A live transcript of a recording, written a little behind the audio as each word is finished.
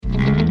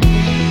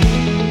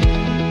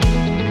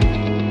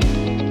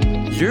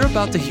You're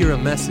about to hear a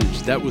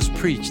message that was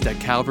preached at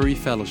Calvary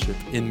Fellowship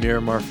in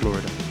Miramar,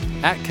 Florida.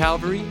 At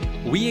Calvary,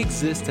 we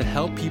exist to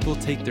help people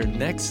take their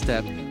next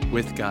step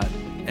with God,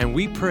 and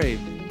we pray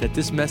that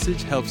this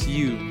message helps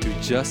you do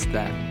just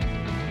that.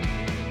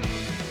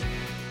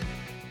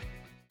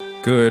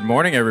 Good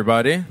morning,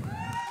 everybody.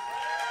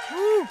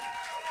 I'm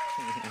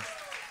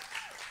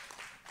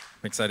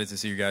excited to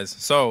see you guys.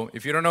 So,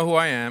 if you don't know who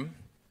I am,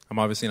 I'm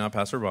obviously not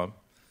Pastor Bob.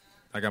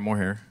 I got more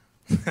hair.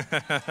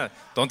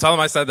 Don't tell him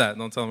I said that.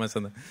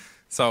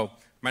 So,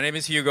 my name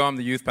is Hugo. I'm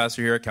the youth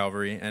pastor here at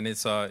Calvary, and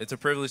it's a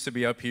privilege to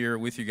be up here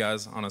with you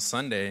guys on a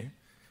Sunday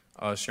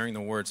sharing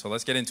the word. So,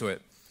 let's get into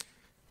it.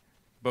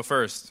 But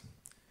first,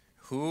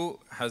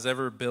 who has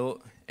ever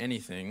built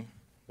anything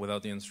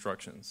without the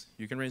instructions?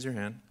 You can raise your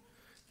hand.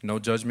 No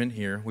judgment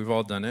here. We've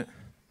all done it,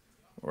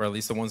 or at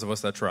least the ones of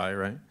us that try,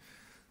 right?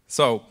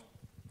 So,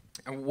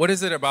 what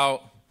is it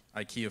about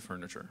IKEA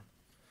furniture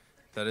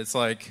that it's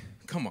like,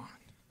 come on.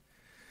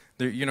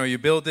 You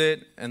build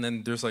it, and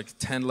then there's like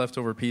 10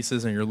 leftover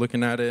pieces, and you're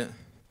looking at it,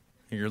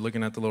 and you're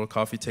looking at the little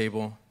coffee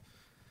table,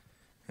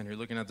 and you're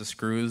looking at the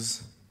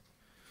screws,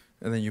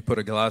 and then you put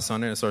a glass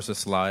on it, and it starts to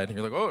slide, and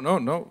you're like, oh,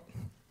 no,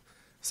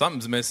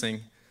 something's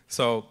missing.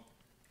 So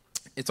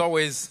it's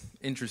always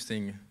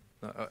interesting.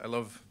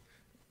 I've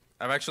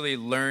actually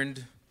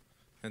learned,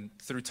 and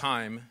through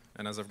time,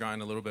 and as I've gotten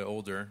a little bit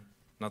older,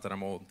 not that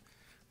I'm old,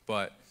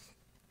 but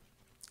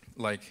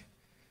like,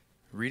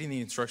 reading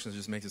the instructions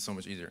just makes it so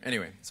much easier.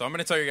 Anyway, so I'm going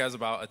to tell you guys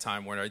about a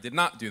time where I did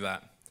not do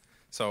that.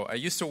 So I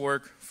used to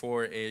work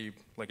for an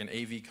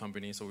AV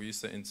company, so we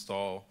used to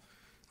install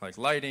like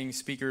lighting,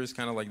 speakers,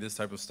 kind of like this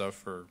type of stuff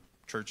for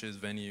churches,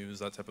 venues,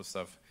 that type of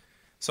stuff.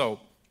 So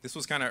this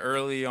was kind of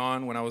early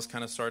on when I was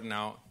kind of starting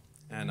out,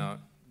 and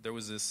there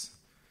was this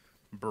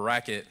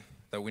bracket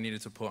that we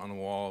needed to put on the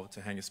wall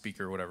to hang a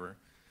speaker or whatever.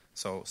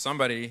 So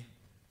somebody,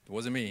 it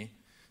wasn't me,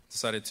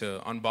 decided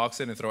to unbox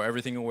it and throw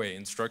everything away,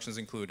 instructions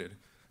included.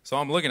 So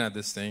I'm looking at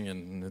this thing,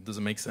 and it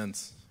doesn't make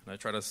sense. And I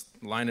try to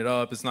line it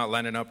up. It's not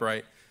lining up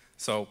right.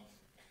 So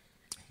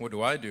what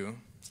do?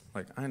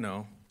 Like, I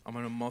know. I'm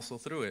going to muscle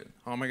through it.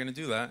 How am I going to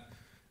do that?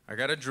 I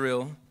got a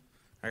drill.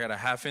 I got a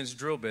 1/2-inch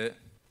drill bit.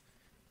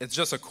 It's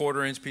just a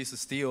 1/4-inch piece of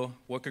steel.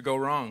 What could go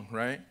wrong,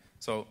 right?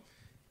 So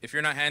if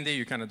you're not handy,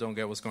 you kind of don't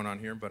get what's going on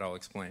here, but I'll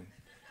explain.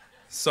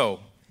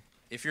 So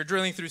if you're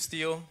drilling through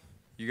steel,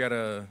 you got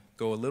to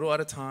go a little at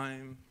a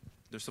time.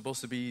 There's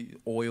supposed to be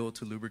oil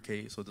to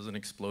lubricate so it doesn't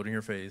explode in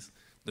your face,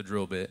 the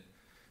drill bit.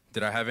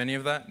 Did I have any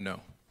of that?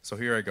 No. So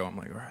here I go. I'm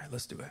like, all right,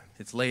 let's do it.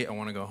 It's late. I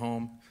want to go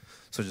home.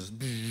 So just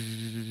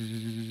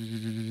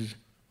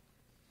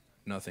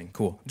nothing.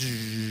 Cool.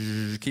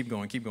 Keep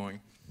going.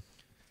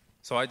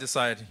 So I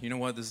decide, you know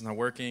what? This is not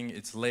working.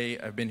 It's late.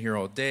 I've been here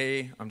all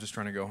day. I'm just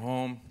trying to go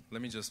home.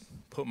 Let me just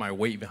put my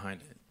weight behind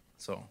it.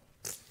 So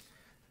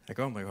I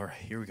go. I'm like, all right,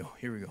 here we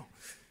go.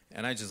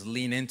 And I just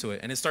lean into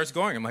it, and it starts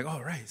going. I'm like,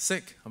 all right,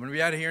 sick. I'm going to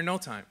be out of here in no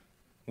time.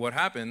 What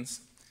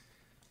happens,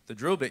 the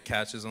drill bit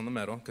catches on the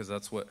metal, because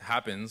that's what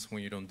happens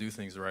when you don't do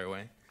things the right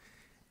way.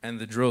 And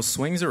the drill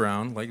swings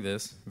around like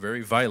this,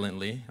 very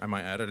violently, I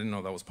might add. I didn't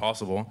know that was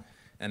possible.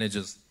 And it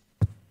just,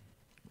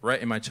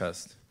 right in my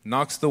chest,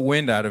 knocks the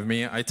wind out of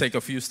me. I take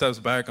a few steps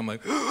back. I'm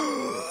like,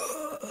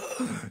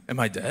 am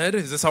I dead?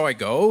 Is this how I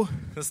go?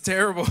 That's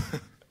terrible.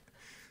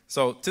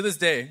 So to this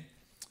day,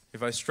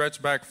 if I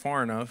stretch back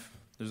far enough,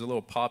 there's a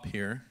little pop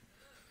here.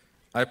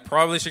 I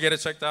probably should get it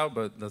checked out,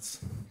 but that's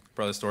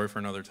probably a story for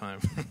another time.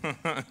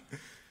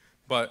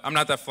 But I'm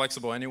not that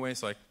flexible anyway,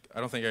 so I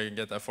don't think I can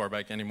get that far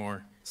back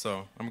anymore,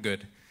 so I'm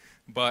good.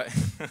 But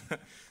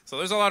so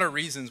there's a lot of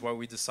reasons why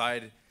we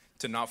decide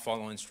to not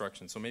follow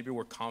instructions. So maybe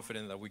we're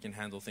confident that we can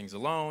handle things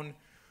alone,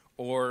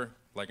 or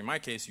like in my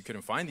case, you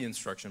couldn't find the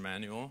instruction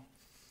manual.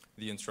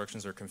 The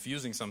instructions are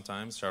confusing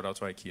sometimes. Shout out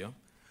to IKEA.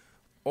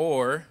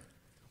 Or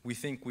we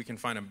think we can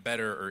find a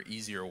better or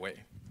easier way.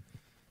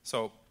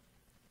 So,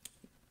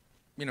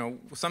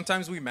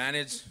 sometimes we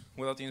manage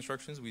without the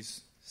instructions. We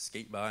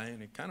skate by,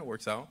 and it kind of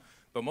works out.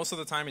 But most of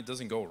the time, it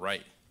doesn't go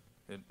right.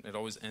 It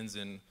always ends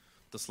in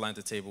the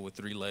slanted table with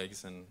 3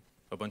 legs and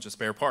a bunch of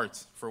spare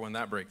parts for when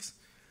that breaks.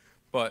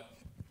 But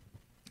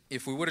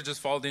if we would have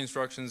just followed the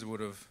instructions, we would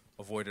have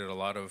avoided a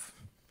lot of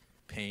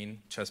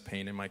pain, chest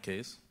pain in my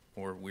case,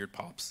 or weird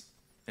pops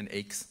and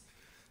aches.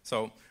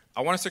 So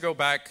I want us to go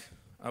back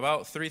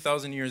about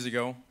 3,000 years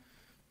ago.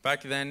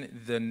 Back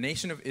then, the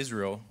nation of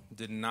Israel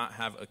did not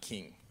have a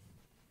king.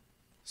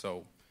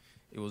 So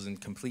it was in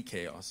complete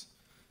chaos.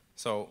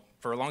 So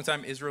for a long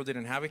time, Israel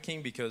didn't have a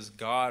king because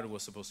God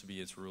was supposed to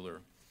be its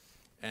ruler.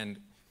 And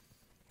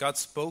God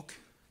spoke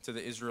to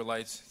the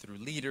Israelites through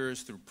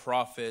leaders, through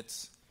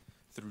prophets,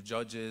 through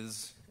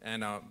judges.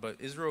 But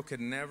Israel could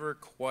never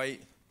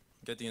quite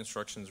get the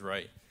instructions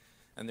right.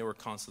 And they were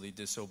constantly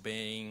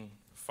disobeying,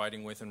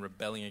 fighting with, and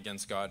rebelling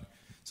against God.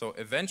 So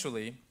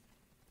eventually,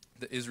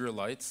 the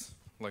Israelites,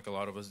 like a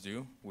lot of us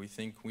do, we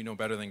think we know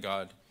better than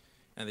God,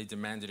 and they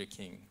demanded a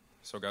king.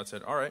 So God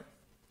said, all right,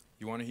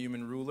 you want a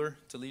human ruler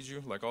to lead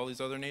you like all these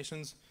other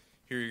nations?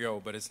 Here you go,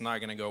 but it's not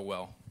going to go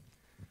well.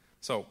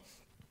 So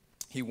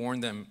he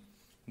warned them,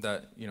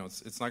 that,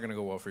 it's not going to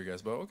go well for you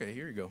guys, but okay,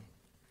 here you go.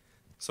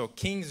 So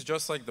kings,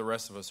 just like the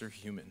rest of us, are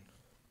human.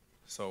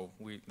 So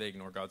they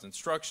ignore God's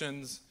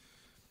instructions,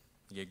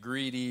 they get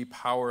greedy,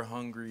 power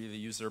hungry, they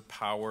use their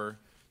power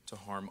to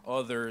harm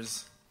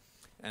others,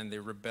 and they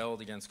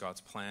rebelled against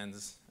God's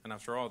plans. And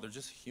after all, they're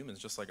just humans,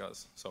 just like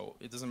us. So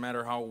it doesn't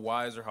matter how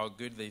wise or how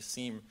good they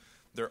seem,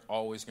 they're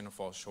always going to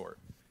fall short.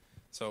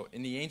 So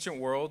in the ancient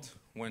world,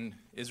 when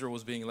Israel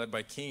was being led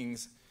by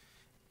kings,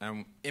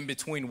 in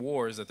between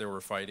wars that they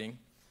were fighting,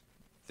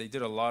 they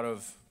did a lot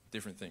of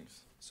different things.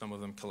 Some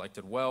of them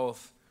collected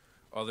wealth.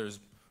 Others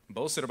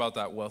boasted about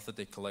that wealth that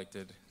they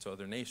collected to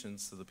other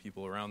nations, to the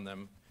people around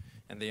them.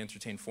 And they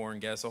entertained foreign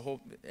guests.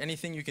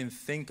 Anything you can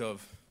think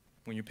of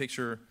when you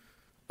picture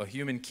a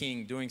human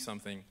king doing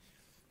something,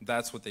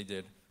 that's what they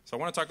did. So I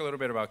want to talk a little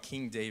bit about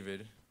King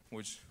David,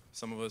 which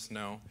some of us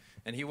know.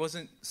 And he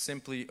wasn't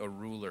simply a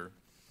ruler.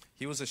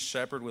 He was a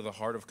shepherd with a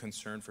heart of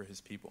concern for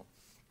his people.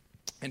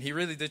 And he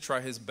really did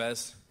try his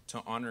best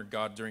to honor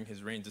God during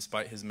his reign,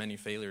 despite his many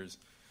failures.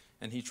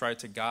 And he tried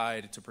to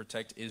guide, to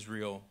protect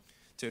Israel,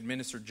 to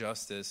administer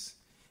justice,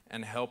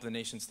 and help the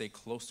nation stay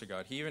close to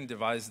God. He even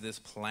devised this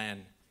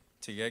plan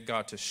to get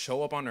God to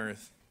show up on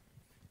earth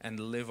and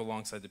live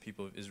alongside the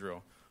people of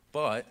Israel.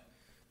 But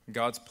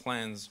God's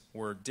plans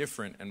were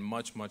different and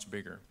much, much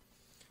bigger.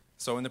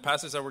 So in the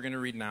passage that we're going to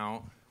read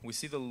now, we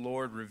see the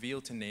Lord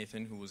reveal to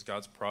Nathan, who was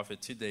God's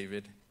prophet, to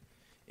David.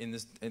 In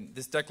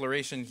this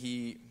declaration,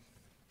 he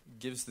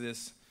gives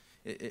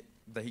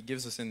that he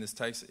gives us in this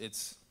text. It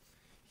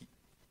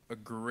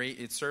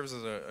serves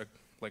as a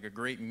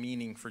great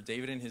meaning for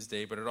David in his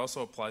day, but it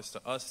also applies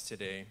to us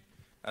today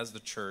as the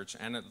church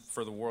and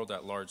for the world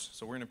at large.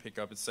 So we're going to pick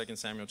up at 2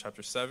 Samuel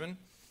chapter 7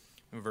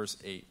 and verse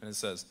 8. And it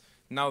says,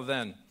 "Now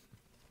then,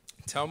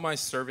 tell my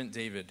servant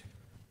David,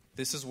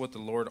 this is what the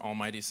Lord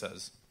Almighty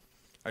says.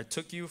 I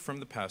took you from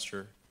the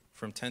pasture,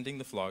 from tending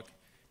the flock,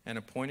 and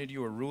appointed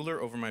you a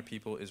ruler over my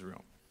people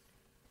Israel.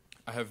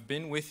 I have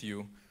been with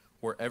you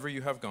wherever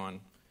you have gone,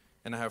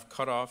 and I have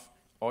cut off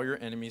all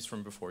your enemies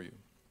from before you.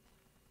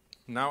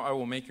 Now I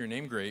will make your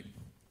name great,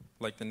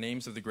 like the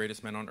names of the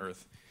greatest men on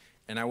earth,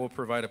 and I will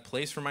provide a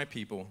place for my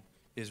people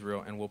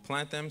Israel, and will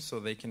plant them so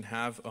they can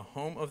have a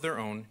home of their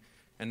own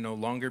and no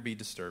longer be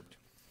disturbed.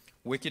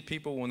 Wicked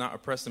people will not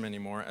oppress them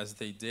anymore, as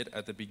they did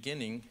at the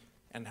beginning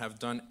and have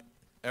done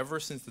ever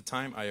since the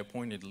time I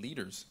appointed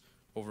leaders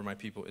over my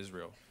people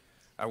Israel.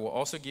 I will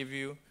also give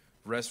you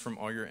rest from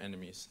all your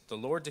enemies. The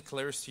Lord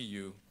declares to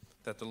you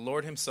that the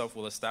Lord himself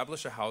will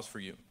establish a house for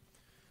you.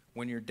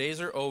 When your days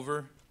are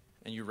over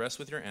and you rest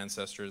with your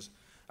ancestors,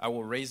 I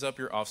will raise up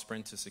your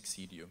offspring to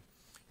succeed you,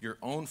 your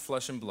own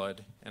flesh and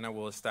blood, and I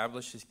will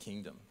establish his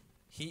kingdom.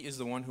 He is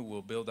the one who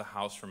will build a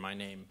house for my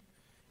name,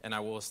 and I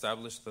will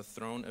establish the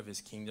throne of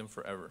his kingdom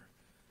forever."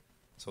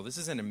 So this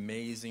is an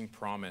amazing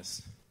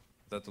promise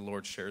that the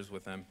Lord shares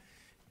with them,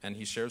 and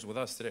he shares with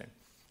us today.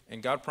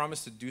 And God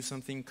promised to do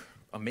something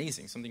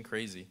amazing, something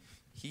crazy.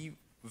 He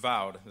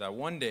vowed that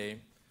one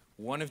day,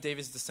 one of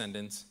David's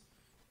descendants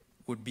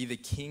would be the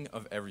king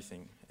of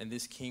everything, and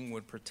this king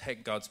would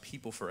protect God's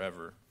people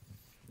forever,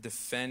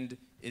 defeat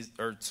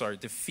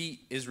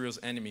Israel's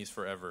enemies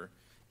forever,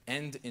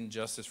 end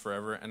injustice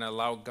forever, and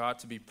allow God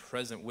to be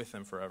present with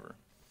them forever.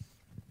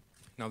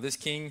 Now this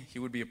king, he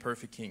would be a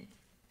perfect king,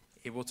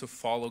 able to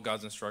follow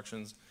God's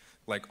instructions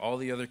like all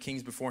the other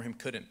kings before him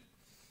couldn't.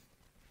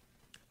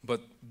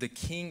 But the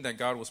king that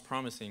God was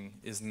promising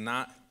is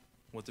not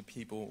what the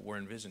people were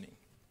envisioning.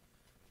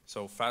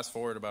 So fast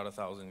forward about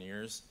 1,000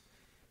 years,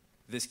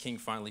 this king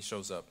finally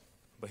shows up.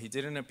 But he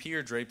didn't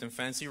appear draped in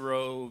fancy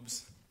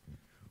robes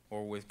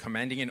or with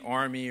commanding an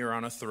army or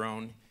on a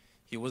throne.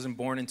 He wasn't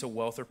born into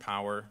wealth or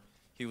power.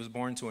 He was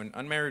born to an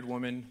unmarried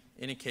woman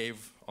in a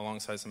cave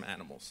alongside some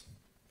animals.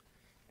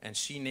 And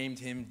she named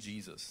him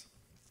Jesus.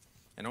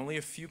 And only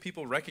a few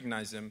people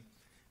recognized him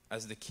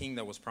as the king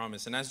that was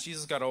promised. And as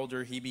Jesus got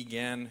older, he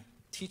began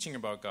teaching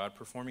about God,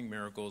 performing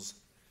miracles,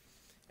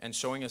 and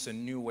showing us a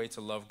new way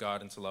to love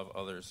God and to love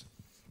others.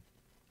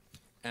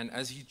 And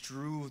as he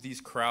drew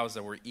these crowds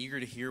that were eager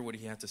to hear what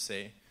he had to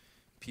say,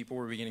 people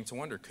were beginning to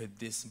wonder, could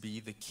this be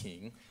the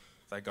king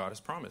that God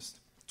has promised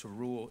to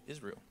rule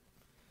Israel?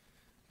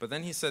 But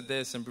then he said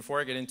this, and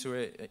before I get into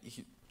it,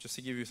 just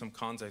to give you some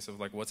context of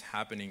like what's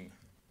happening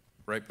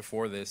right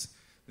before this,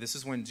 this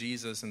is when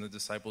Jesus and the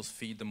disciples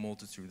feed the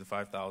multitude, the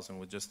 5,000,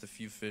 with just a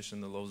few fish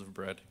and the loaves of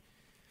bread.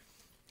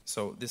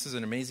 So this is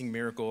an amazing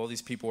miracle. All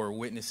these people are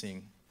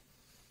witnessing.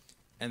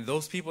 And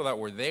those people that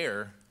were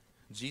there,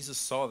 Jesus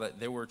saw that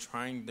they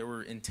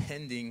were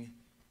intending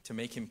to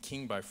make him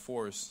king by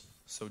force.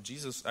 So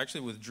Jesus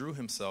actually withdrew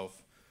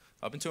himself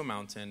up into a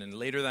mountain. And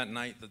later that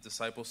night, the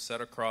disciples set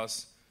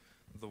across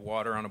the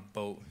water on a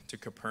boat to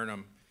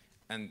Capernaum.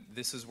 And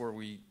this is where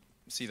we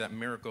see that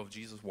miracle of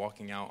Jesus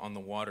walking out on the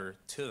water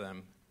to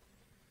them.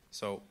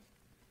 So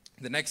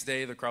the next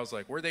day, the crowd's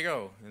like, where'd they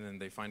go? And then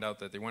they find out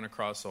that they went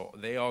across. So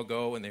they all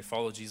go and they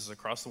follow Jesus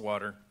across the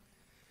water.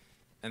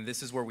 And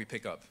this is where we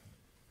pick up.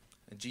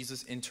 And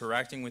Jesus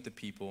interacting with the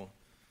people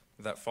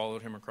that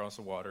followed him across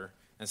the water.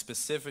 and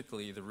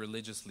specifically the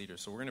religious leaders.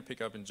 So we're going to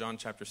pick up in John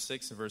chapter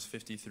 6 and verse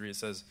 53. It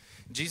says,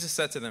 Jesus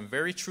said to them,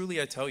 "Very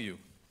truly I tell you,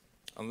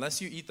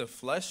 unless you eat the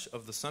flesh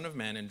of the Son of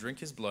Man and drink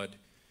his blood,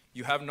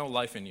 you have no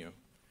life in you.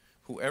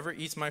 Whoever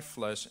eats my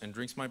flesh and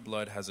drinks my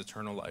blood has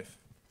eternal life.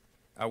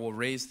 I will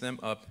raise them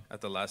up at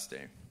the last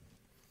day.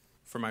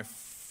 For my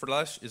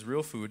flesh is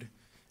real food,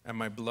 and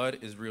my blood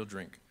is real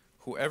drink.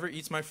 Whoever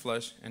eats my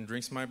flesh and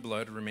drinks my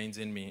blood remains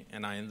in me,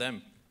 and I in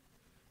them.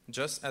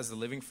 Just as the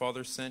living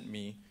Father sent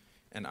me,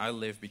 and I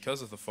live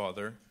because of the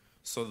Father,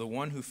 so the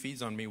one who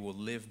feeds on me will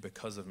live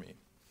because of me.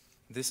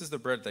 This is the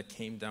bread that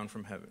came down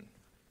from heaven.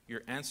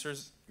 Your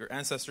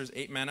ancestors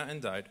ate manna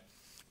and died,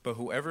 but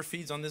whoever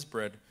feeds on this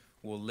bread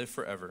will live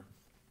forever."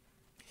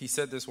 He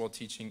said this while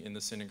teaching in the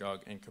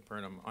synagogue in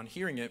Capernaum. On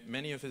hearing it,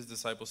 many of his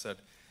disciples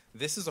said,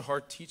 "This is a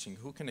hard teaching.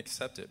 Who can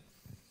accept it?"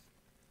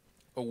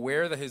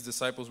 Aware that his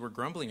disciples were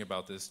grumbling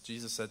about this,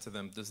 Jesus said to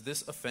them, "Does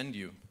this offend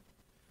you?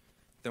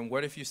 Then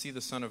what if you see the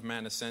Son of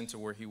Man ascend to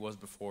where he was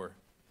before?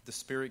 The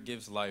Spirit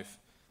gives life.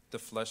 The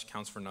flesh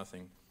counts for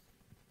nothing.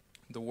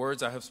 The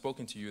words I have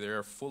spoken to you, they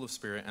are full of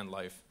spirit and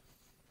life.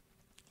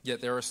 Yet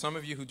there are some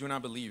of you who do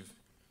not believe."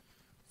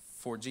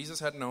 For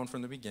Jesus had known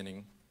from the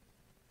beginning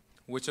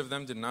which of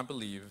them did not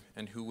believe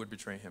and who would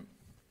betray him.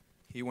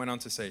 He went on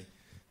to say,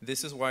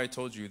 "This is why I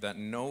told you that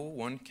no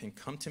one can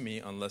come to me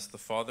unless the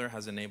Father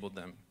has enabled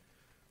them."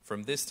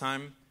 From this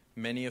time,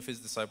 many of his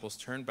disciples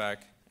turned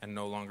back and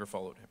no longer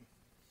followed him.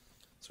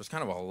 So there's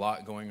kind of a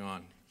lot going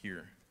on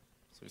here.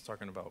 So he's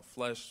talking about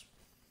flesh,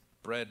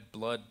 bread,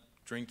 blood,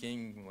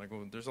 drinking.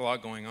 There's a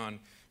lot going on.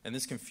 And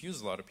this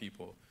confused a lot of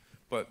people.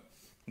 But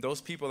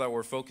those people that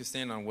were focused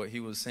in on what he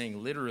was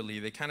saying literally,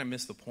 they kind of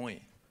missed the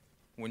point.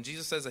 When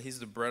Jesus says that he's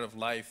the bread of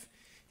life,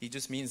 he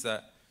just means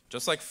that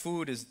just like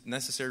food is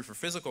necessary for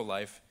physical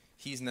life,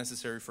 he's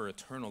necessary for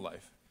eternal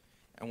life.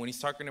 And when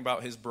he's talking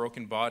about his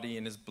broken body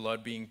and his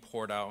blood being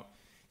poured out,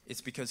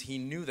 it's because he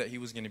knew that he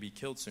was going to be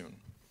killed soon.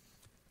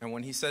 And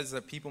when he says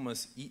that people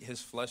must eat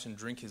his flesh and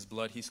drink his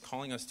blood, he's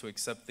calling us to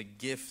accept the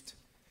gift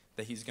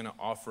that he's going to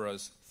offer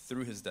us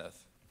through his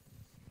death.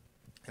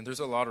 And there's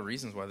a lot of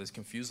reasons why this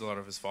confused a lot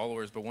of his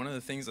followers, but one of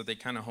the things that they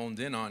kind of honed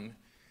in on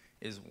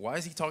is, why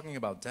is he talking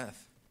about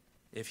death?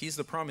 If he's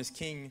the promised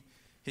king,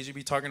 he should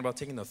be talking about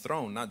taking the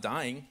throne, not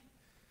dying.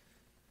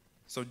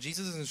 So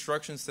Jesus'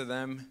 instructions to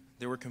them,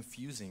 they were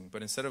confusing,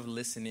 but instead of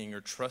listening or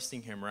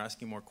trusting him or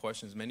asking more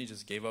questions, many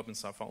just gave up and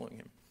stopped following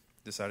him,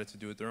 decided to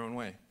do it their own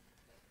way.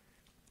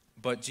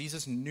 But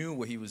Jesus knew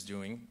what he was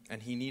doing,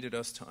 and he needed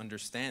us to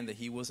understand that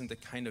he wasn't the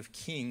kind of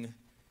king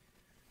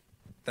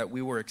that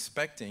we were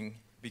expecting,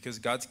 because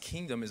God's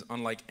kingdom is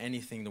unlike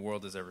anything the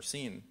world has ever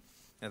seen.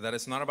 And that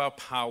it's not about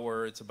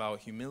power, it's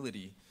about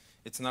humility.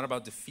 It's not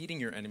about defeating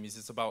your enemies,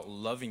 it's about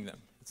loving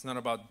them. It's not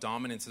about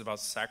dominance, it's about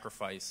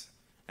sacrifice.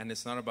 And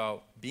it's not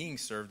about being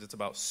served, it's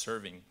about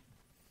serving.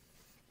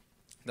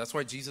 That's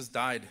why Jesus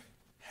died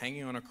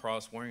hanging on a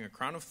cross, wearing a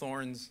crown of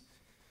thorns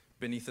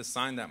beneath a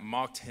sign that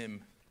mocked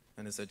him,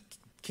 and it said,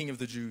 "King of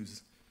the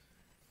Jews."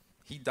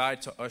 He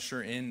died to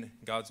usher in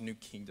God's new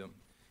kingdom.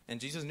 And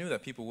Jesus knew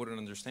that people wouldn't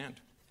understand.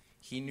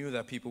 He knew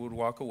that people would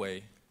walk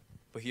away,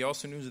 but he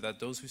also knew that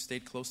those who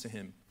stayed close to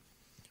him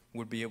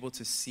would be able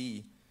to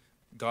see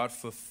God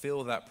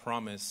fulfill that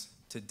promise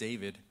to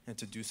David and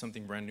to do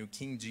something brand new.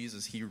 King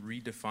Jesus, he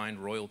redefined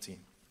royalty.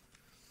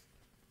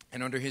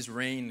 And under his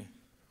reign,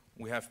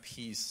 we have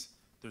peace,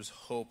 there's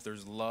hope,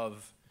 there's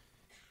love,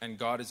 and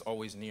God is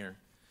always near.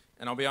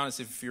 And I'll be honest,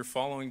 if you're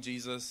following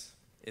Jesus,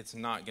 it's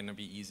not going to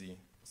be easy.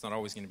 It's not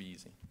always going to be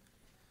easy.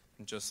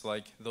 And just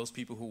like those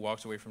people who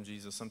walked away from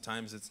Jesus,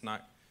 sometimes it's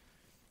going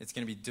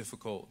to be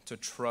difficult to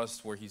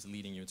trust where he's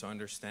leading you, to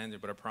understand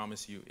it, but I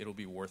promise you, it'll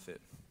be worth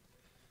it.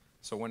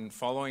 So when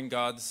following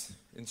God's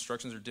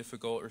instructions are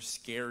difficult or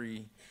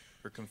scary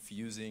or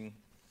confusing,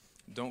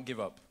 don't give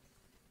up.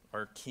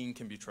 Our King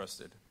can be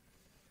trusted.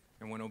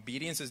 And when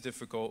obedience is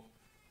difficult,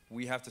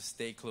 we have to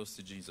stay close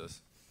to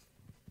Jesus.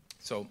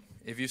 So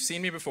if you've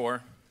seen me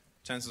before,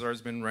 chances are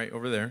it's been right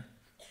over there,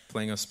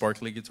 playing a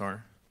sparkly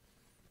guitar.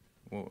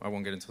 Well, I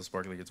won't get into a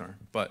sparkly guitar,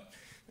 but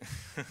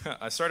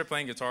I started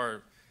playing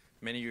guitar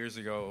many years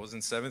ago. I was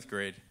in 7th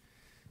grade.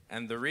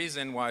 And the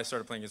reason why I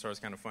started playing guitar is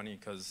kind of funny,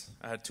 because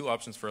I had 2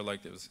 options for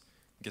electives,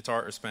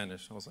 guitar or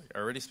Spanish. I was like, I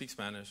already speak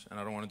Spanish, and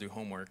I don't want to do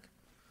homework,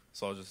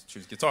 so I'll just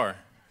choose guitar.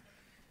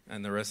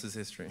 And the rest is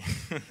history.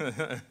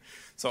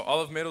 So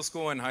all of middle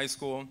school and high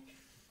school,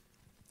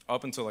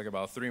 up until like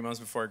about 3 months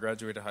before I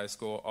graduated high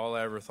school, all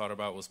I ever thought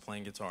about was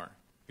playing guitar.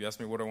 If you ask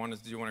me what I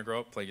wanted to do when I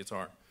grow up, play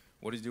guitar.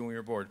 What do you do when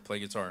you're bored? Play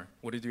guitar.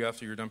 What do you do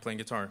after you're done playing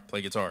guitar?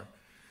 Play guitar.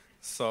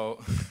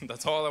 So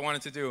that's all I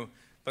wanted to do.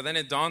 But then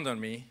it dawned on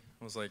me.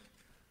 I was like,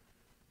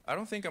 I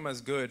don't think I'm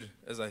as good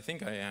as I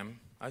think I am.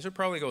 I should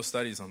probably go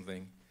study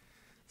something.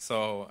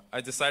 So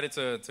I decided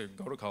to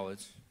go to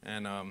college,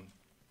 and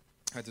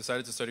I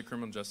decided to study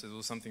criminal justice. It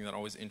was something that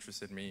always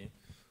interested me,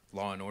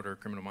 law and order,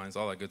 criminal minds,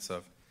 all that good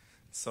stuff.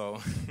 So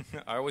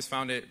I always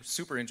found it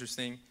super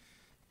interesting,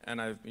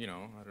 and I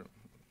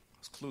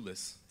was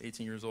clueless,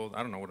 18 years old.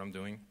 I don't know what I'm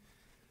doing.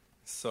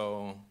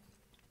 So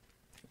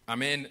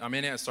I'm in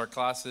it, I start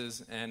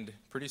classes, and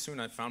pretty soon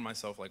I found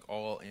myself like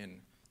all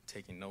in,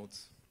 taking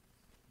notes,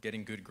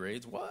 getting good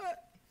grades.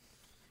 What?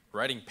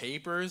 Writing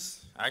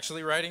papers,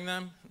 actually writing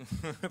them,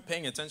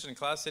 paying attention in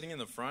class, sitting in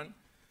the front,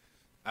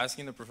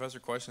 asking the professor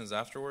questions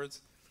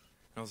afterwards.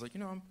 And I was like,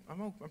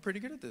 I'm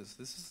pretty good at this.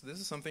 This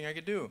is something I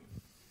could do.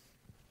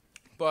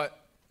 But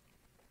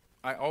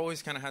I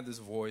always kind of had this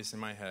voice in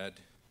my head,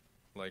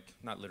 like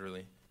not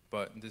literally,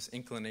 but this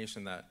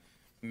inclination that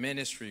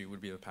ministry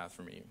would be the path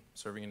for me,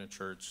 serving in a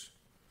church,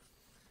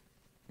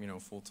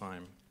 full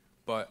time.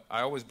 But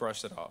I always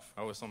brushed it off.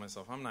 I always told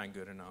myself, I'm not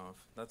good enough.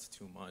 That's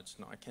too much.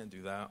 No, I can't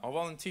do that. I'll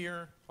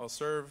volunteer. I'll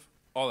serve.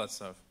 All that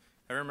stuff.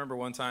 I remember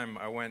one time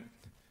I went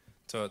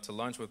to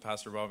lunch with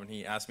Pastor Bob, and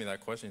he asked me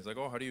that question. He's like,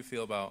 how do you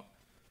feel about,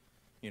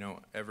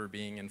 ever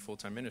being in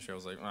full-time ministry? I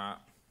was like,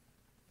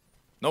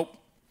 nope.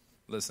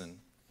 Listen.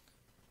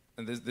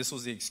 And this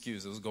was the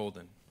excuse. It was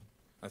golden,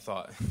 I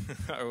thought.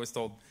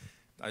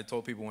 I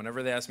told people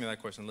whenever they ask me that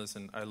question,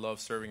 listen, I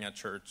love serving at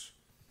church.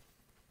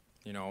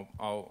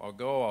 I'll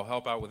go, I'll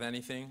help out with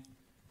anything,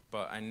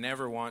 but I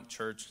never want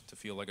church to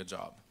feel like a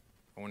job.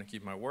 I want to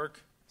keep my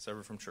work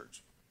separate from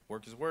church.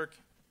 Work is work.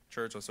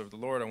 Church, I'll serve the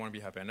Lord. I want to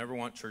be happy. I never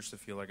want church to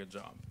feel like a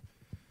job.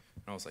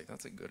 And I was like,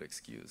 that's a good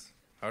excuse.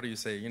 How do you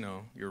say,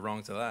 you're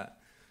wrong to that?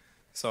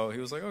 So he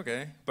was like,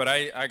 okay. But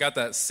I got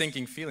that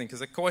sinking feeling because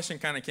the question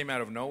kind of came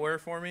out of nowhere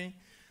for me.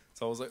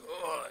 So I was like,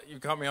 oh, you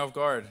caught me off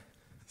guard.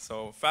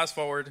 So fast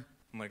forward,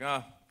 I'm like,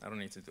 I don't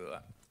need to do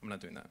that. I'm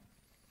not doing that.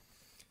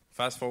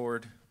 Fast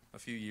forward a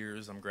few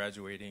years, I'm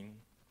graduating.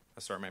 I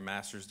start my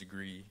master's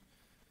degree,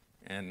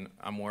 and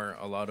I'm where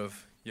a lot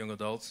of young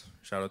adults,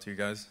 shout out to you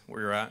guys,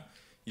 where you're at.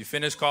 You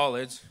finish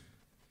college,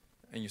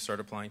 and you start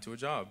applying to a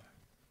job.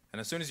 And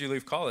as soon as you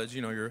leave college,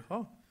 you're,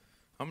 I'm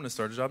going to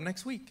start a job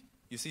next week.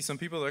 You see some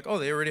people like,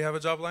 they already have a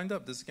job lined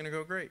up. This is going to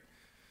go great.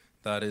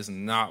 That is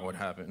not what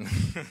happened.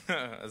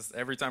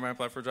 Every time I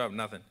apply for a job,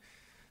 nothing.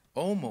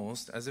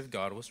 Almost as if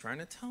God was trying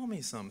to tell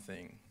me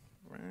something.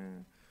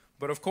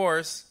 But of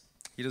course,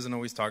 he doesn't know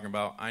what he's talking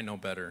about. I know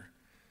better.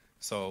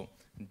 So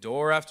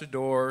door after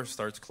door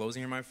starts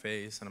closing in my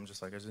face, and I'm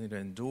just like, I just need to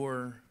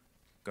endure.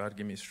 God,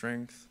 give me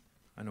strength.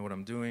 I know what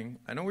I'm doing.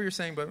 I know what you're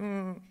saying, but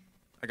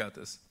I got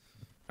this.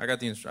 I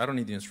don't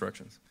need the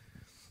instructions.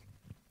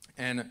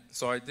 And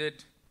so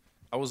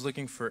I was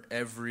looking for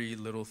every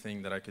little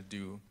thing that I could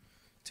do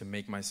to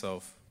make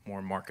myself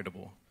more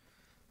marketable.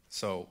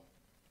 So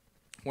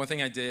one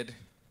thing I did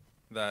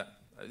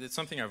it's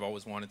something I've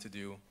always wanted to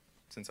do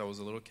since I was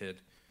a little kid,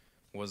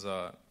 was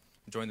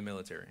join the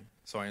military.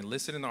 So I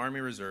enlisted in the Army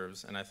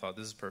Reserves, and I thought,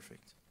 this is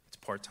perfect. It's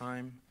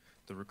part-time.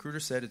 The recruiter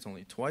said it's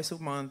only twice a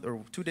month,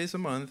 or 2 days a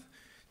month,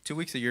 2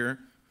 weeks a year.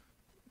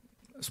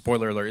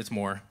 Spoiler alert, it's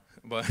more.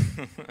 But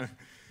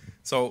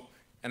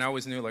and I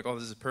always knew,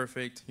 this is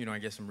perfect. I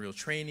get some real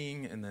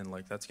training, and then,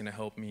 that's going to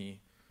help me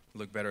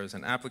look better as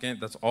an applicant.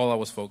 That's all I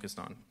was focused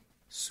on.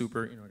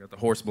 Super, I got the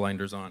horse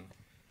blinders on.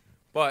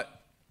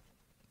 But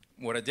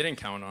what I didn't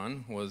count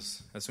on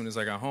was, as soon as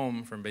I got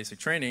home from basic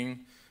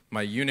training,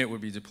 my unit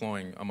would be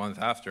deploying a month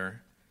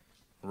after,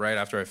 right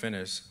after I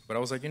finished. But I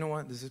was like, you know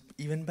what? This is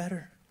even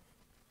better.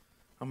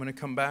 I'm going to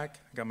come back.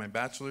 I got my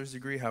bachelor's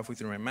degree, halfway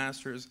through my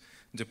master's,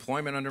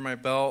 deployment under my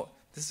belt.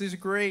 This is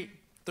great.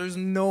 There's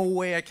no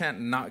way I can't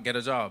not get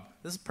a job.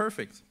 This is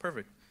perfect.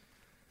 Perfect.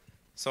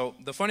 So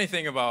the funny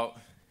thing about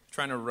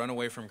trying to run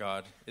away from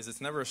God is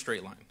it's never a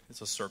straight line.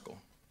 It's a circle.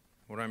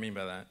 What do I mean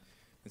by that?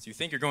 Is you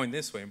think you're going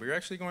this way, but you're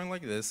actually going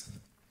like this.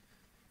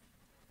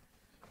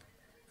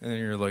 And then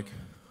you're like,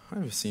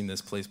 I've seen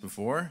this place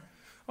before.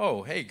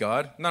 Oh, hey,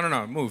 God.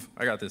 No, move.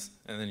 I got this.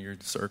 And then you're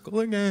circle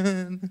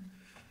again.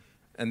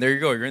 And there you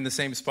go. You're in the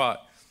same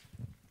spot.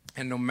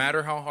 And no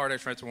matter how hard I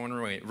tried to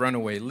run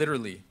away,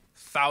 literally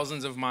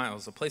thousands of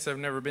miles, a place I've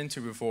never been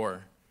to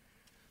before.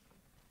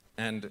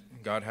 And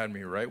God had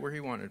me right where he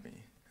wanted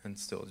me. And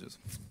still just,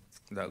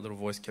 that little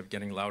voice kept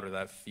getting louder,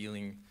 that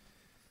feeling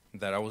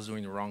that I was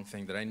doing the wrong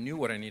thing, that I knew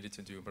what I needed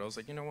to do. But I was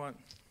like, you know what?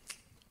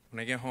 When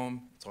I get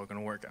home, it's all going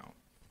to work out.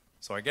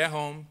 So I get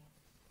home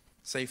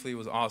safely. It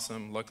was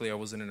awesome. Luckily, I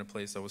wasn't in a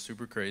place that was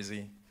super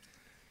crazy.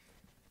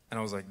 And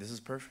I was like, this is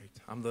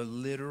perfect. I'm the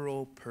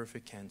literal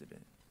perfect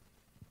candidate.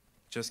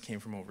 Just came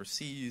from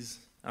overseas.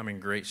 I'm in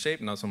great shape,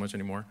 not so much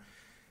anymore.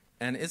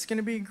 And it's going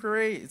to be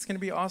great. It's going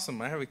to be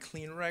awesome. I have a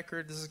clean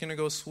record. This is going to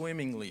go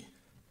swimmingly.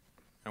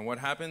 And what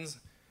happens?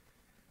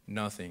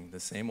 Nothing. The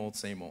same old,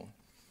 same old.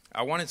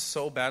 I wanted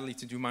so badly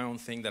to do my own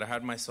thing that I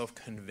had myself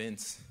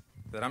convinced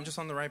that I'm just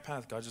on the right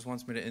path. God just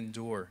wants me to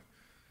endure.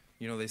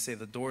 They say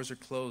the doors are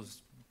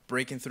closed.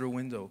 Break in through a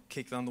window.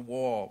 Kick down the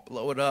wall.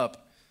 Blow it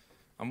up.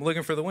 I'm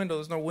looking for the window.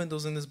 There's no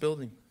windows in this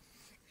building.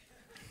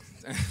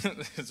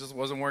 It just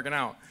wasn't working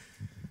out.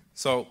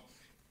 So,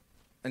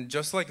 and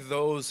just like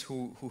those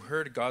who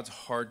heard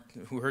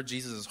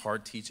Jesus'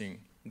 hard teaching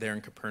there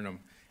in Capernaum,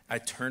 I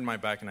turned my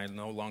back and I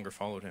no longer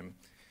followed him.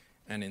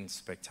 And in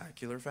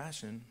spectacular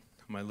fashion,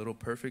 my little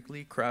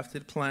perfectly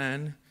crafted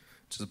plan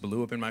just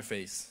blew up in my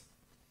face.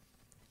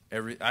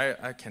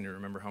 I can't even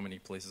remember how many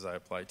places I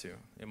applied to.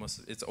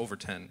 It's over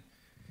 10.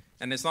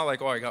 And it's not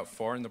like, oh, I got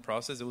far in the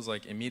process. It was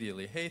like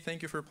immediately, hey,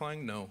 thank you for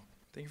applying. No.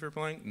 Thank you for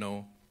applying.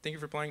 No. Thank you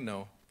for applying.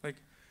 No. Like,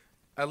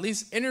 at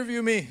least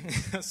interview me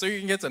so you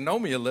can get to know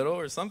me a little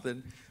or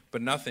something.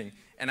 But nothing.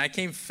 And I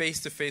came face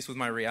to face with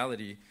my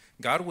reality.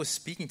 God was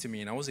speaking to me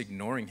and I was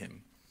ignoring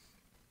him.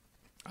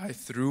 I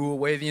threw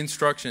away the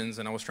instructions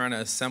and I was trying to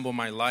assemble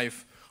my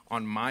life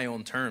on my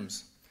own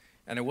terms.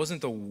 And it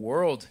wasn't the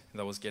world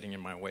that was getting in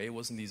my way. It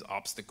wasn't these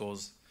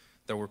obstacles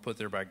that were put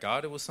there by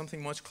God. It was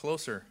something much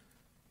closer.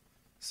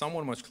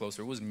 Someone much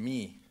closer. It was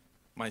me,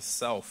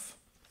 myself.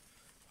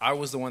 I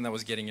was the one that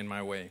was getting in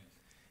my way.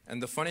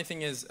 And the funny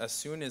thing is, as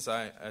soon as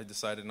I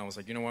decided, and I was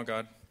like, you know what,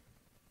 God?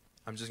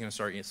 I'm just going to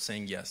start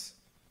saying yes.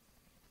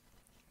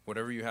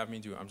 Whatever you have me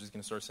do, I'm just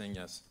going to start saying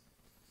yes.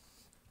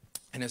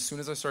 And as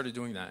soon as I started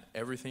doing that,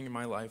 everything in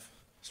my life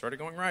started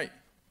going right.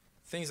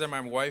 Things that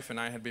my wife and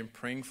I had been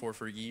praying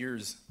for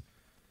years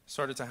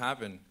started to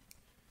happen.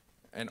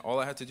 And all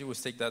I had to do was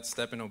take that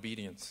step in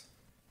obedience.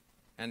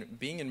 And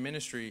being in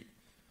ministry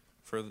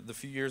for the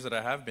few years that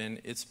I have been,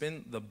 it's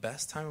been the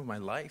best time of my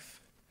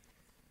life.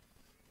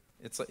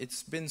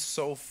 It's been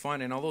so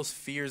fun. And all those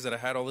fears that I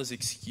had, all those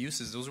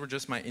excuses, those were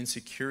just my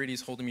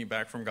insecurities holding me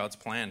back from God's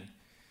plan.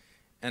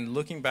 And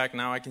looking back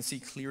now, I can see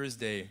clear as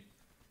day,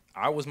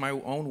 I was my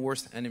own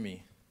worst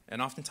enemy.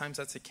 And oftentimes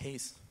that's the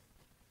case.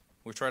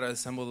 We try to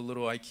assemble the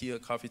little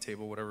IKEA coffee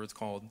table, whatever it's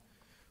called,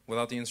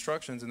 without the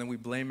instructions, and then we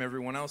blame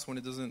everyone else when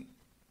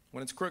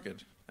it's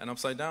crooked and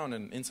upside down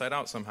and inside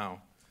out somehow.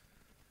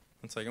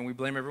 It's like, and we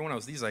blame everyone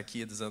else. These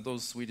IKEA,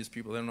 those Swedish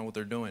people, they don't know what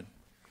they're doing.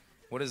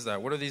 What is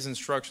that? What are these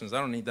instructions?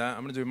 I don't need that.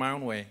 I'm going to do it my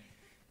own way.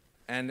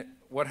 And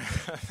what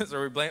happens?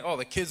 Are we blame? Oh,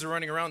 the kids are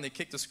running around. They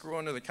kicked a screw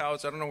under the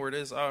couch. I don't know where it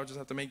is. Oh, I just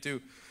have to make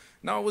do.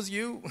 No, it was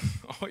you.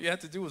 All you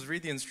had to do was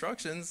read the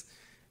instructions,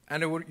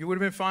 and you would have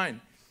been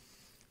fine.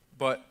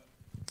 But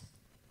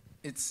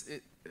I'm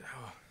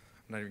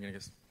not even going to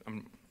guess.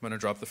 I'm going to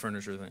drop the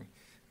furniture thing.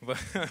 But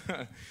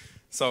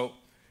so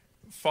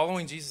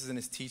following Jesus and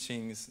his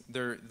teachings,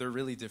 they're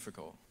really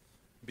difficult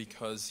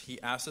because he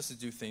asks us to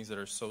do things that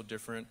are so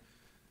different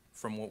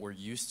from what we're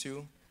used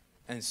to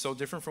and so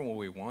different from what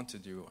we want to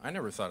do. I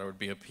never thought I would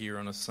be up here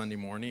on a Sunday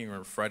morning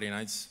or Friday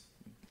nights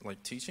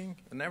like teaching.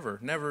 Never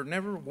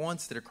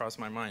once did it cross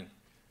my mind.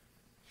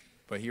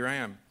 But here I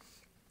am.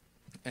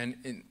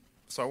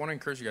 So I want to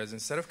encourage you guys,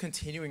 instead of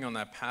continuing on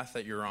that path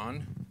that you're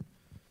on,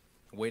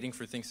 waiting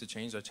for things to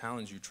change, I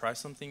challenge you, try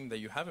something that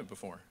you haven't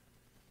before.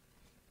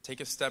 Take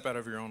a step out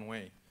of your own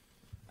way.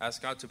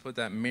 Ask God to put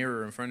that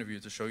mirror in front of you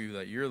to show you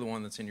that you're the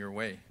one that's in your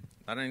way.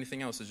 Not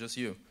anything else, it's just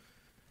you.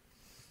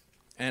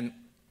 And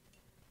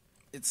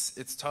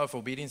it's tough.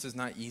 Obedience is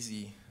not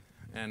easy.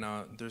 And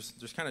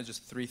there's kind of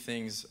just 3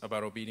 things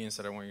about obedience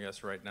that I want you guys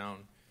to write down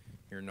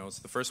in your notes.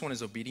 The first one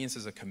is obedience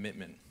is a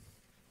commitment.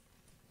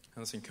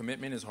 And listen,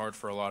 commitment is hard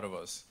for a lot of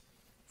us,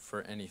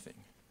 for anything.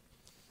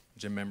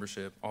 Gym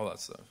membership, all that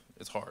stuff.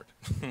 It's hard,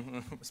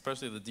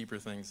 especially the deeper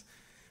things.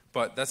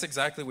 But that's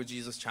exactly what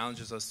Jesus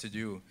challenges us to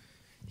do.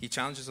 He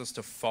challenges us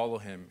to follow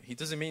him. He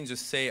doesn't mean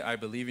just say, I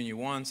believe in you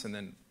once, and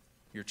then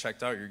you're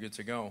checked out, you're good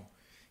to go.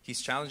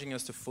 He's challenging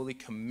us to fully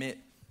commit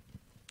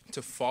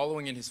to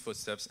following in his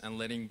footsteps and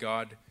letting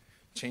God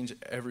change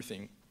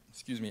everything,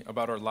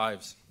 about our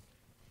lives.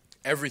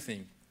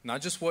 Everything.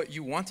 Not just what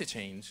you want to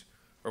change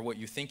or what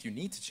you think you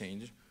need to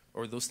change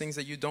or those things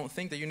that you don't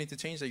think that you need to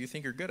change that you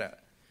think you're good at.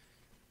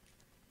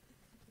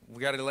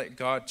 We got to let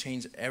God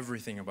change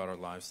everything about our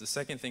lives. The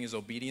second thing is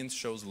obedience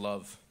shows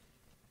love.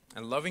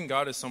 And loving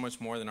God is so much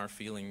more than our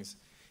feelings.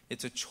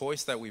 It's a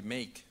choice that we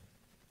make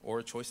or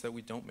a choice that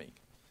we don't make.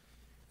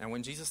 And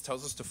when Jesus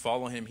tells us to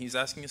follow him, he's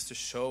asking us to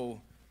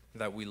show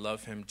that we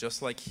love him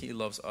just like he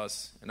loves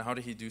us. And how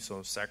did he do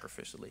so?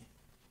 Sacrificially.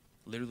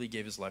 Literally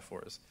gave his life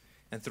for us.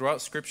 And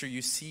throughout Scripture,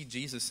 you see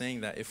Jesus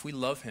saying that if we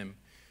love him,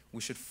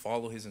 we should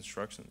follow his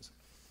instructions.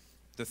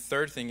 The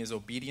third thing is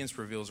obedience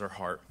reveals our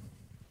heart.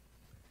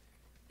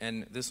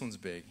 And this one's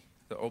big.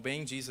 The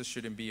obeying Jesus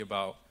shouldn't be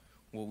about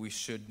what we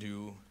should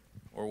do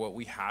or what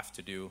we have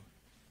to do.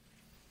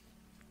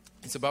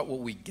 It's about what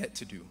we get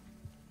to do.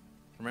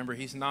 Remember,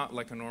 he's not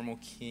like a normal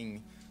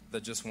king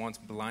that just wants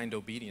blind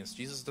obedience.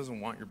 Jesus doesn't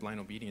want your blind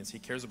obedience. He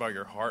cares about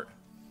your heart.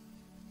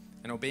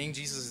 And obeying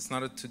Jesus is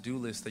not a to-do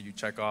list that you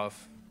check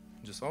off.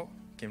 Just,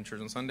 came to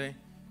church on Sunday,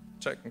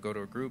 check, and go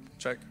to a group,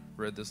 check,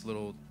 read this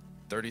little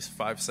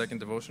 35-second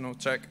devotional,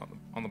 check,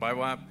 on the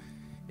Bible app.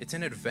 It's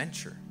an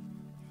adventure.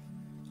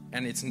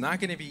 And it's not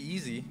going to be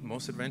easy.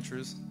 Most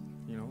adventures,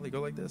 they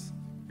go like this.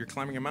 You're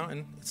climbing a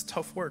mountain. It's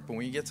tough work, but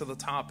when you get to the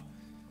top,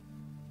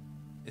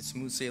 it's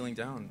smooth sailing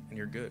down, and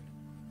you're good.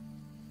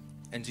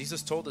 And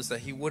Jesus told us that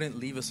he wouldn't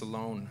leave us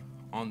alone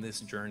on this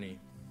journey.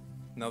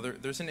 Now,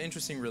 there's an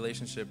interesting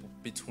relationship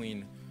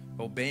between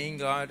obeying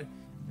God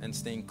and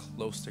staying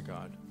close to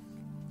God.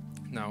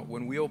 Now,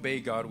 when we obey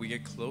God, we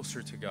get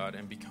closer to God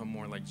and become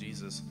more like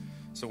Jesus.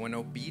 So when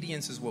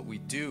obedience is what we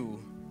do,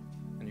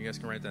 and you guys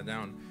can write that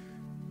down,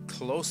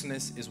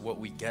 closeness is what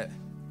we get.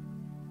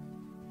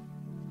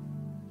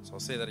 So I'll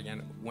say that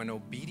again. When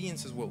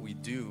obedience is what we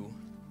do,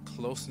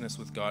 closeness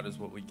with God is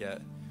what we get.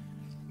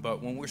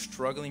 But when we're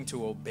struggling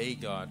to obey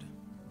God,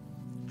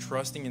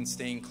 trusting and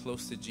staying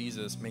close to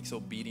Jesus makes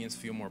obedience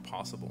feel more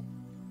possible.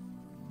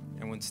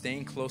 And when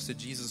staying close to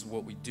Jesus is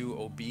what we do,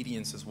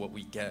 obedience is what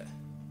we get.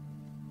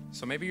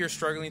 So maybe you're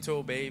struggling to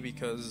obey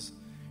because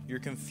you're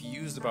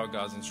confused about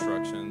God's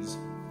instructions,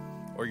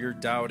 or you're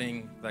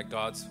doubting that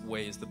God's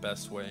way is the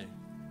best way,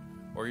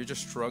 or you're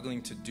just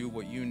struggling to do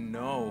what you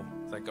know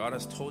that God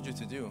has told you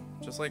to do,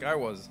 just like I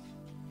was.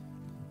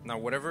 Now,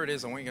 whatever it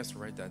is, I want you guys to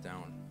write that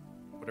down,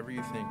 whatever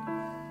you think.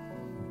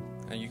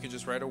 And you could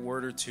just write a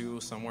word or two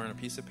somewhere on a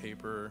piece of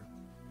paper,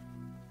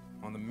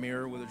 on the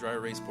mirror with a dry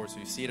erase board so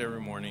you see it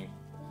every morning,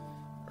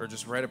 or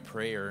just write a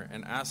prayer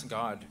and ask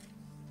God.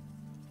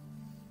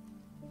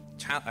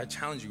 I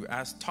challenge you,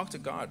 talk to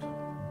God.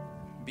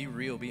 Be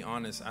real, be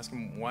honest. Ask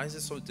him, why is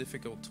it so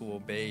difficult to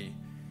obey?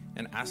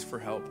 And ask for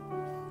help.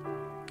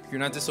 You're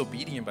not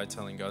disobedient by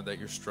telling God that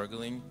you're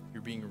struggling.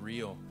 You're being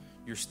real.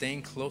 You're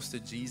staying close to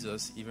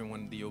Jesus even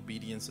when the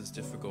obedience is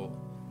difficult.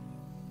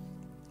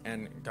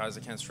 And guys,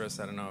 I can't stress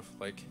that enough.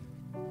 Like,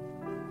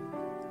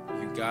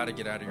 you gotta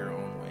get out of your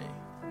own way.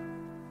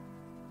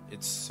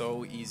 It's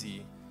so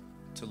easy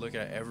to look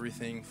at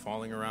everything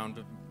falling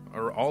around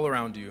or all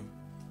around you.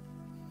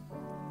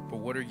 But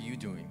what are you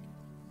doing?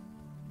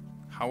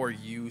 How are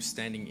you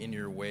standing in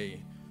your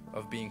way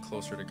of being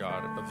closer to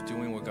God, of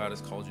doing what God has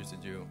called you to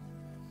do?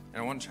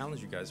 And I want to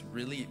challenge you guys,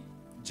 really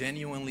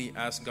genuinely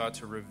ask God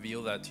to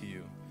reveal that to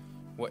you.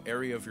 What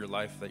area of your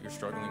life that you're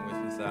struggling with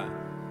is that?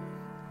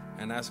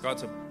 And ask God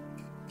to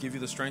give you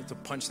the strength to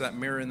punch that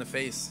mirror in the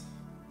face,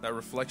 that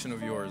reflection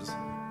of yours,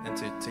 and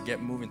to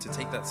get moving, to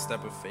take that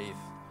step of faith,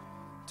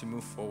 to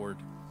move forward.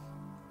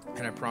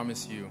 And I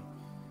promise you,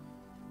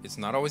 it's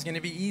not always going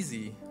to be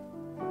easy.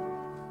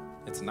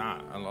 It's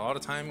not. A lot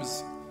of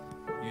times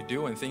you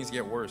do, and things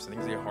get worse,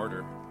 things get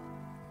harder.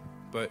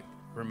 But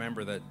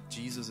remember that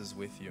Jesus is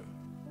with you.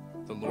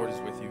 The Lord is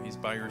with you. He's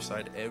by your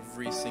side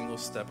every single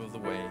step of the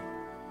way,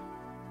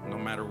 no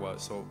matter what.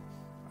 So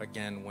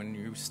again, when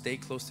you stay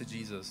close to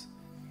Jesus,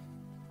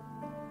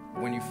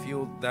 when you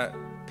feel that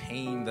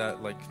pain,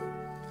 that like,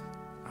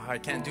 I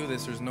can't do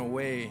this, there's no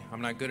way, I'm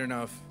not good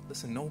enough.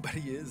 Listen,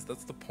 nobody is.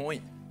 That's the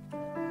point.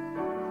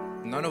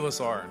 None of us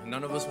are.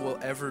 None of us will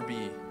ever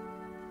be.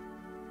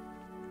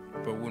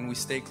 But when we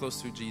stay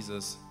close to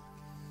Jesus,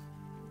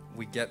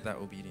 we get that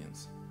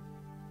obedience.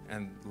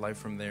 And life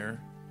from there,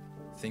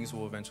 things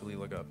will eventually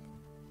look up.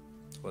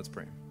 So let's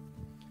pray.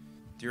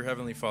 Dear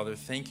Heavenly Father,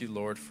 thank you,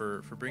 Lord,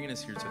 for bringing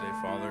us here today,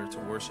 Father, to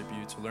worship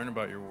you, to learn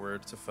about your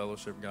word, to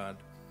fellowship, God.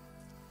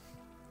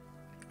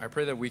 I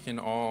pray that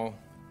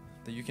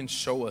that you can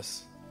show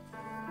us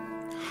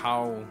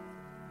how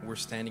we're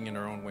standing in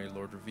our own way,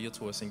 Lord. Reveal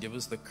to us and give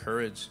us the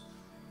courage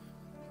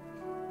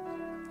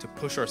to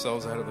push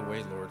ourselves out of the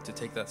way, Lord, to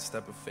take that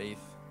step of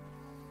faith.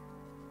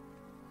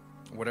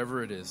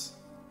 Whatever it is,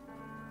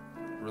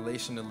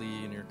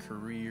 relationally, in your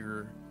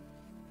career,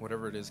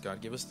 whatever it is, God,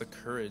 give us the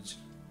courage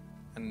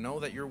and know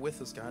that you're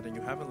with us, God, and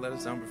you haven't let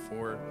us down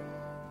before.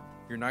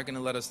 You're not going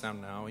to let us down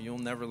now. You'll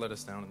never let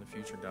us down in the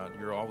future, God.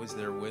 You're always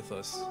there with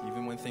us,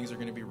 even when things are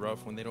going to be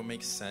rough, when they don't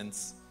make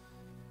sense,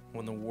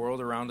 when the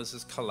world around us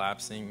is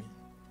collapsing.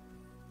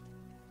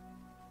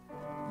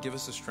 Give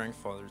us the strength,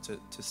 Father,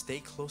 to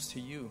stay close to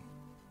you,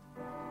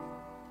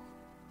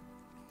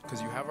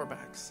 because you have our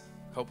backs.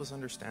 Help us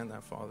understand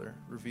that, Father.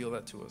 Reveal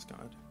that to us,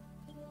 God.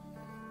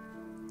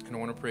 And I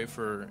want to pray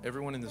for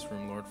everyone in this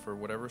room, Lord, for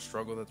whatever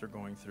struggle that they're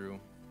going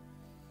through.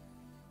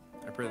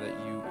 I pray that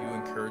you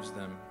encourage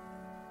them,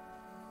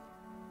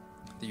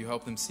 that you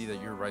help them see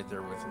that you're right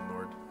there with them,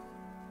 Lord,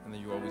 and that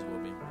you always will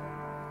be.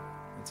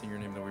 It's in your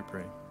name that we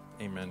pray.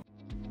 Amen.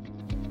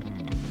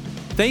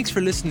 Thanks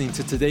for listening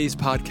to today's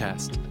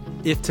podcast.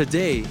 If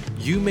today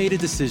you made a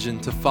decision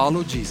to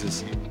follow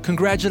Jesus,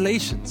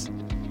 congratulations.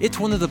 It's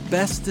one of the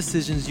best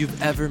decisions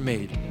you've ever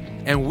made.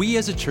 And we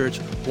as a church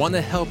want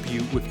to help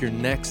you with your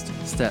next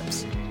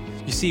steps.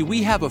 You see,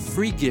 we have a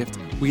free gift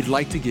we'd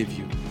like to give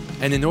you.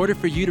 And in order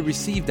for you to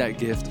receive that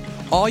gift,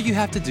 all you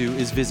have to do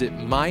is visit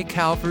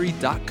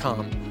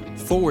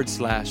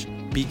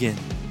mycalvary.com/begin.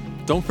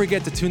 Don't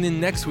forget to tune in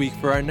next week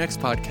for our next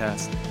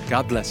podcast.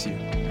 God bless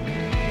you.